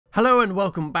Hello and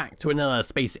welcome back to another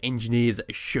Space Engineers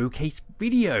Showcase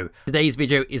video. Today's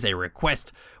video is a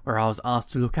request where I was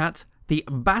asked to look at the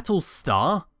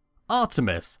Battlestar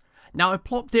Artemis. Now I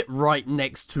plopped it right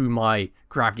next to my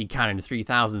Gravity Cannon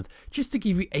 3000 just to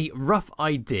give you a rough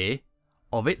idea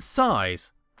of its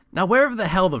size. Now wherever the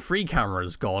hell the free camera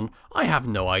has gone, I have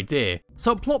no idea.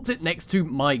 So I plopped it next to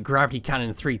my Gravity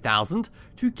Cannon 3000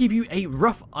 to give you a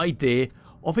rough idea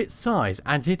of its size,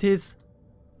 and it is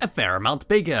a fair amount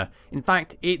bigger. In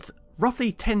fact, it's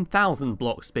roughly 10,000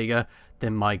 blocks bigger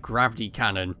than my gravity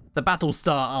cannon. The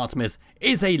Battlestar Artemis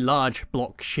is a large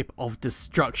block ship of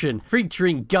destruction,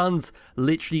 featuring guns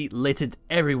literally littered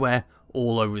everywhere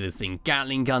all over this thing.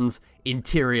 Gatling guns,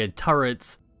 interior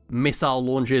turrets, missile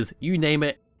launchers, you name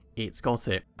it, it's got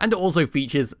it. And it also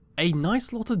features a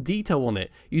nice lot of detail on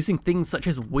it, using things such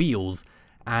as wheels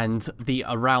and the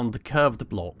around curved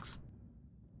blocks.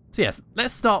 So yes,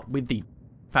 let's start with the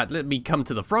in fact, let me come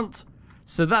to the front.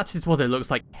 So that is what it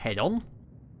looks like head on.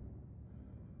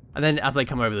 And then as I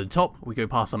come over the top, we go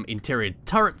past some interior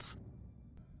turrets.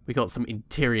 We got some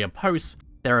interior posts.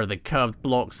 There are the curved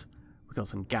blocks. We got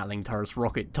some Gatling turrets,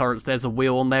 rocket turrets. There's a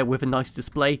wheel on there with a nice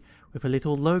display with a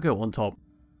little logo on top.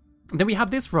 And then we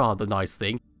have this rather nice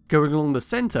thing going along the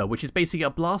center, which is basically a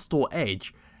blast door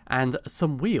edge and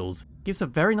some wheels. Gives a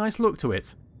very nice look to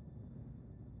it.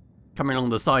 Coming along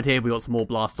the side here, we got some more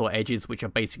blast door edges, which are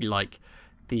basically like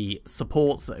the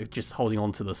supports that are just holding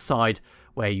on to the side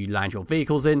where you land your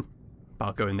vehicles in. But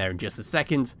I'll go in there in just a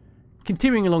second.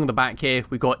 Continuing along the back here,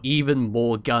 we've got even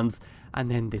more guns, and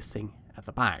then this thing at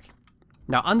the back.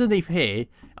 Now underneath here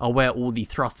are where all the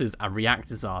thrusters and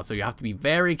reactors are, so you have to be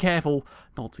very careful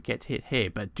not to get hit here.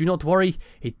 But do not worry,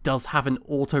 it does have an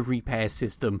auto repair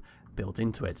system built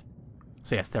into it.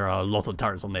 So yes, there are a lot of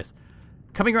turrets on this.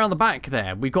 Coming around the back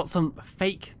there, we've got some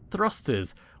fake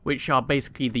thrusters, which are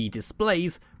basically the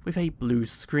displays with a blue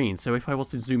screen. So if I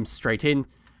was to zoom straight in,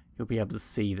 you'll be able to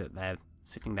see that they're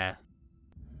sitting there.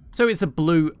 So it's a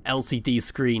blue LCD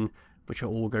screen, which are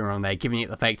all going around there, giving it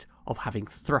the effect of having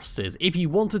thrusters. If you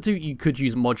wanted to, you could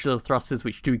use modular thrusters,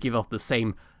 which do give off the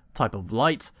same type of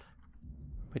light.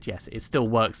 But yes, it still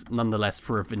works nonetheless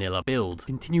for a vanilla build.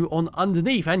 Continue on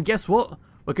underneath, and guess what?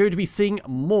 We're going to be seeing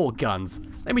more guns.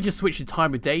 Let me just switch the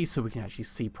time of day so we can actually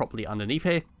see properly underneath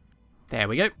here. There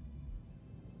we go.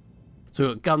 So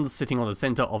we've got guns sitting on the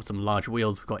center of some large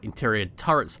wheels. We've got interior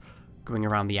turrets going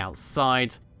around the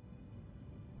outside.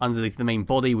 Underneath the main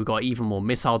body, we've got even more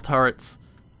missile turrets.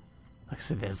 Like I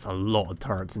said, there's a lot of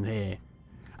turrets in here.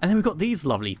 And then we've got these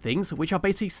lovely things, which are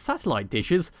basically satellite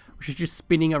dishes, which are just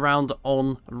spinning around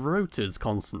on rotors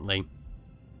constantly.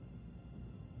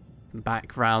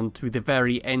 Back round to the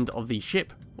very end of the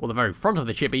ship, or the very front of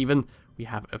the ship even, we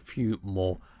have a few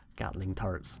more Gatling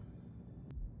turrets.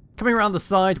 Coming around the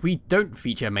side, we don't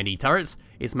feature many turrets,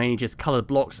 it's mainly just coloured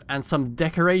blocks and some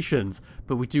decorations,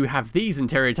 but we do have these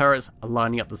interior turrets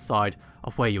lining up the side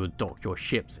of where you would dock your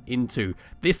ships into.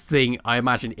 This thing, I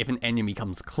imagine if an enemy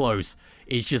comes close,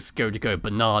 is just going to go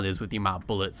bananas with the amount of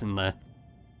bullets in there.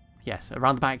 Yes,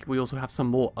 around the back we also have some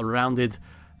more rounded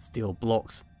steel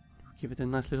blocks. Give it a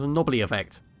nice little knobbly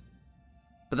effect.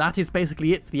 But that is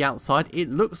basically it for the outside. It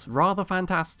looks rather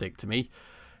fantastic to me.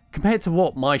 Compared to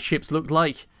what my ships looked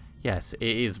like, yes, it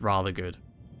is rather good.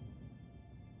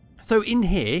 So in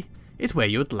here is where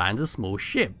you would land a small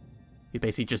ship. You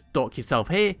basically just dock yourself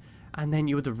here, and then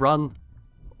you would run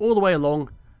all the way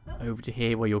along over to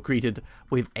here where you're greeted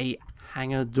with a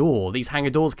hangar door. These hangar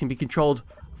doors can be controlled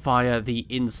via the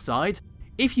inside.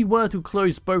 If you were to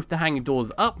close both the hangar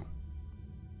doors up,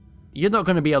 you're not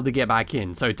going to be able to get back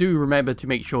in, so do remember to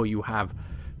make sure you have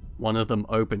one of them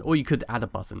open, or you could add a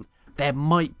button. There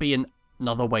might be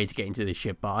another way to get into this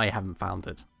ship, but I haven't found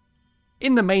it.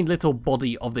 In the main little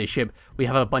body of this ship, we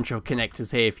have a bunch of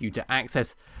connectors here for you to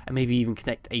access, and maybe even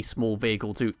connect a small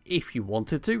vehicle to if you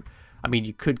wanted to. I mean,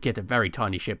 you could get a very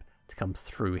tiny ship to come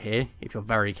through here, if you're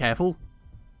very careful.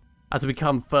 As we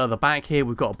come further back here,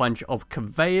 we've got a bunch of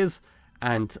conveyors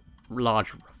and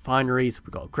large refineries.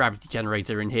 We've got a gravity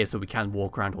generator in here so we can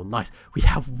walk around all night. We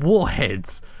have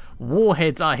warheads.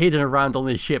 Warheads are hidden around on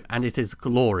this ship and it is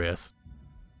glorious.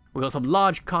 We've got some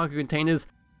large cargo containers.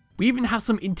 We even have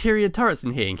some interior turrets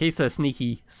in here in case a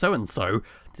sneaky so-and-so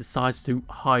decides to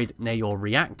hide near your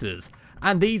reactors.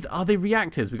 And these are the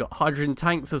reactors. We've got hydrogen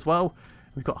tanks as well.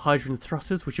 We've got hydrogen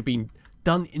thrusters, which have been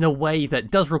done in a way that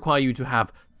does require you to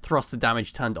have thruster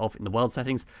damage turned off in the world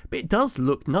settings. But it does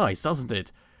look nice, doesn't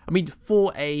it? I mean,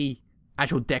 for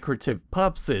actual decorative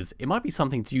purposes, it might be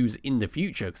something to use in the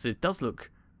future because it does look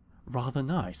rather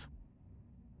nice.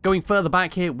 Going further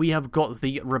back here, we have got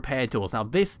the repair doors. Now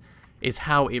this is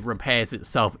how it repairs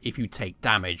itself if you take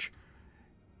damage.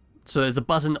 So there's a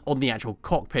button on the actual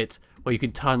cockpit where you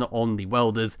can turn on the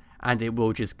welders and it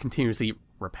will just continuously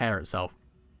repair itself.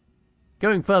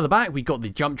 Going further back, we've got the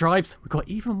jump drives. We've got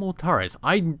even more turrets.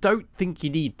 I don't think you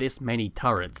need this many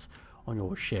turrets on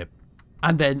your ship.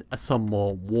 And then some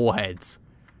more warheads.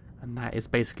 And that is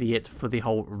basically it for the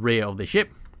whole rear of the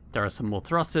ship. There are some more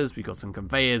thrusters, we've got some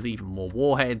conveyors, even more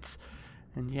warheads.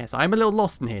 And yes, I'm a little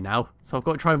lost in here now, so I've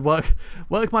got to try and work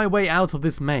my way out of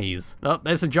this maze. Oh,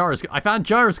 there's some gyroscopes. I found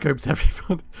gyroscopes,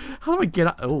 everyone. How do I get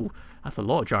out? Oh, that's a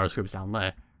lot of gyroscopes down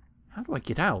there. How do I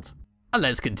get out? And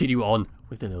let's continue on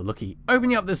with the little looky.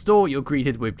 Opening up this door, you're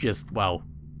greeted with just, well,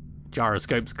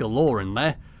 gyroscopes galore in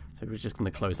there. So we're just going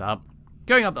to close that up.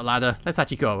 Going up the ladder, let's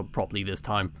actually go up properly this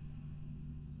time.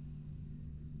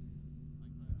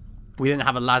 We then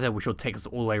have a ladder which will take us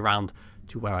all the way around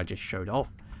to where I just showed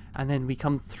off. And then we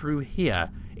come through here.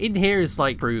 In here is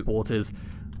like through quarters,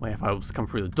 where if I was to come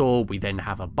through the door, we then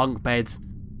have a bunk bed.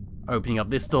 Opening up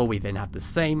this door, we then have the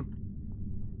same.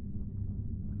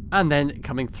 And then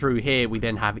coming through here, we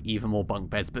then have even more bunk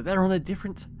beds, but they're on a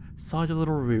different side of the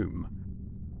little room.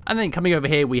 And then coming over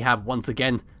here, we have once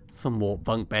again some more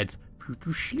bunk beds for you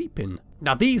to sleep in.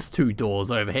 Now these two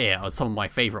doors over here are some of my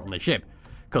favourite on the ship,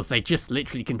 because they just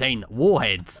literally contain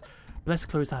warheads. But let's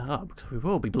close that up, because we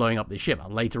will be blowing up the ship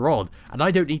later on, and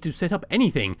I don't need to set up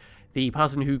anything. The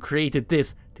person who created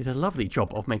this did a lovely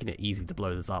job of making it easy to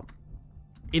blow this up.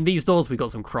 In these doors, we've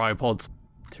got some cryopods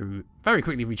to very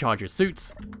quickly recharge your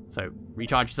suits. So,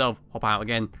 recharge yourself, hop out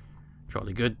again.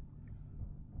 Jolly good.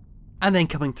 And then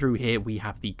coming through here, we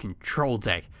have the control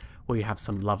deck, where you have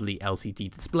some lovely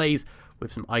LCD displays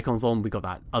with some icons on. We've got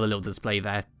that other little display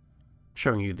there,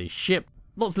 showing you the ship.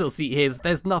 Lots of little seat here.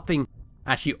 There's nothing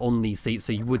actually on these seats,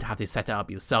 so you would have to set it up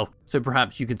yourself. So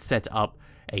perhaps you could set up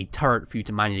a turret for you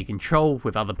to manually control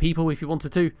with other people if you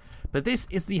wanted to. But this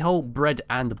is the whole bread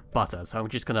and butter. So I'm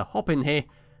just going to hop in here,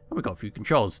 and we've got a few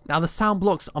controls. Now the sound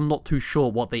blocks, I'm not too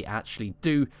sure what they actually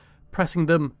do. Pressing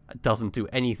them doesn't do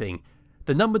anything.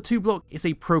 The number 2 block is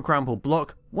a programmable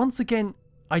block. Once again,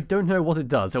 I don't know what it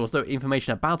does. There was no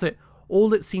information about it.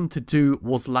 All it seemed to do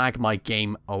was lag my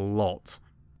game a lot.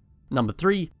 Number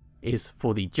 3 is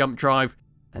for the jump drive,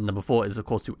 and number 4 is of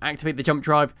course to activate the jump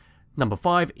drive. Number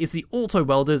 5 is the auto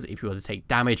welders if you want to take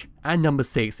damage, and number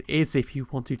 6 is if you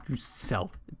wanted to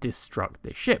self-destruct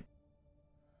the ship.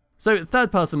 So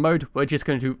third person mode, we're just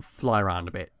going to fly around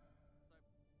a bit.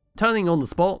 Turning on the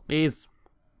spot is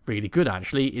really good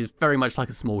actually, it's very much like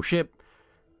a small ship.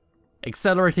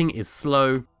 Accelerating is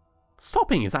slow.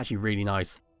 Stopping is actually really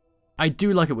nice. I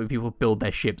do like it when people build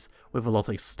their ships with a lot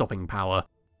of stopping power.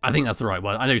 I think that's the right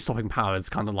word. I know stopping power is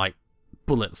kind of like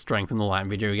bullet strength and all that in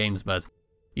video games, but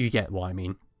you get what I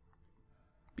mean.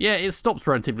 Yeah, it stops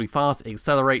relatively fast, it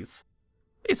accelerates.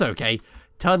 It's okay.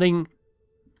 Turning,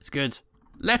 it's good.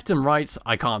 Left and right,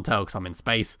 I can't tell because I'm in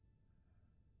space.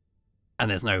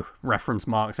 And there's no reference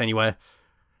marks anywhere.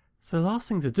 So the last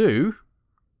thing to do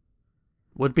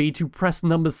would be to press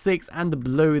number 6 and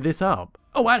blow this up.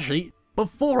 Oh, actually,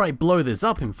 before I blow this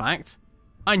up, in fact,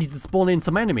 I need to spawn in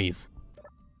some enemies.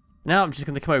 Now I'm just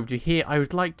going to come over to here. I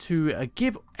would like to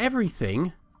give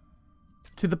everything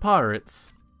to the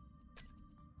pirates.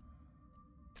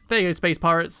 There you go, space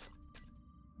pirates.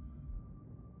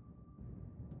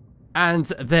 And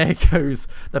there goes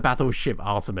the battleship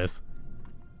Artemis.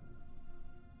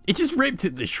 It just ripped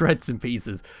it to shreds and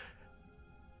pieces.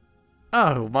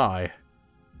 Oh my.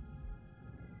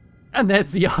 And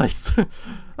there's the ice.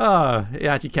 Oh, it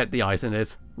actually kept the ice in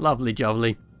it. Lovely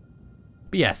jubbly.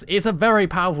 But yes, it's a very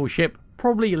powerful ship.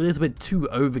 Probably a little bit too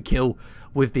overkill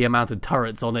with the amount of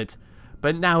turrets on it.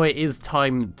 But now it is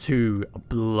time to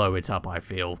blow it up, I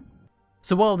feel.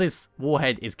 So while this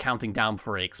warhead is counting down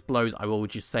before it explodes, I will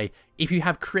just say, if you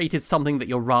have created something that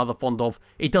you're rather fond of,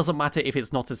 it doesn't matter if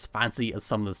it's not as fancy as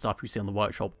some of the stuff you see on the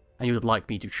workshop, and you would like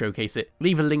me to showcase it,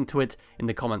 leave a link to it in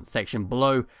the comment section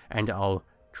below, and I'll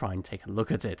try and take a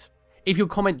look at it. If your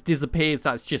comment disappears,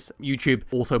 that's just YouTube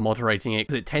auto-moderating it,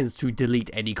 because it tends to delete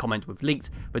any comment we've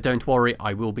linked, but don't worry,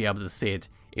 I will be able to see it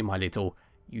in my little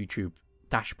YouTube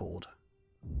dashboard.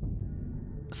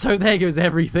 So there goes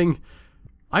everything.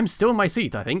 I'm still in my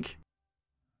seat, I think.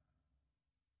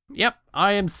 Yep,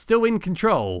 I am still in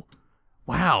control.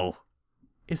 Wow.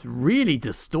 It's really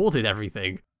distorted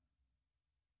everything.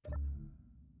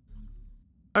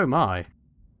 Oh my.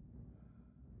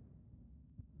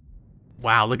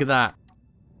 Wow, look at that.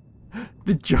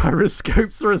 The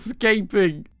gyroscopes are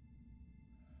escaping.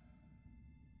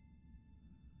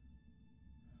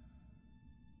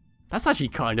 That's actually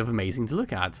kind of amazing to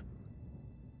look at.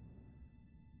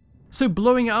 So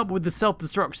blowing it up with the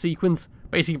self-destruct sequence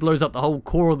basically blows up the whole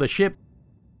core of the ship.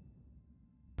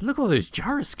 But look at all those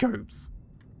gyroscopes.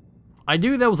 I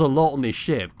knew there was a lot on this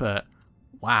ship, but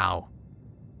wow.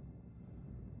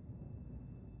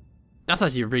 That's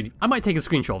actually really... I might take a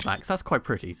screenshot of that, because that's quite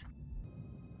pretty.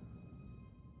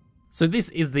 So this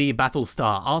is the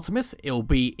Battlestar Artemis. It'll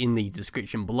be in the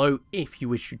description below if you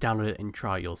wish to download it and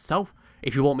try it yourself.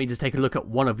 If you want me to take a look at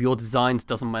one of your designs,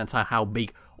 doesn't matter how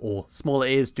big or small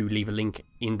it is, do leave a link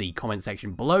in the comment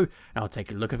section below and I'll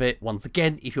take a look at it. Once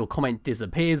again, if your comment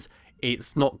disappears,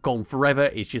 it's not gone forever,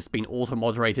 it's just been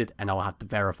auto-moderated and I'll have to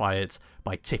verify it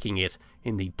by ticking it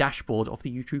in the dashboard of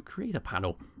the YouTube creator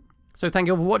panel. So thank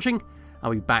you all for watching.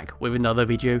 I'll be back with another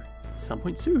video some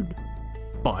point soon.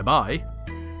 Bye bye.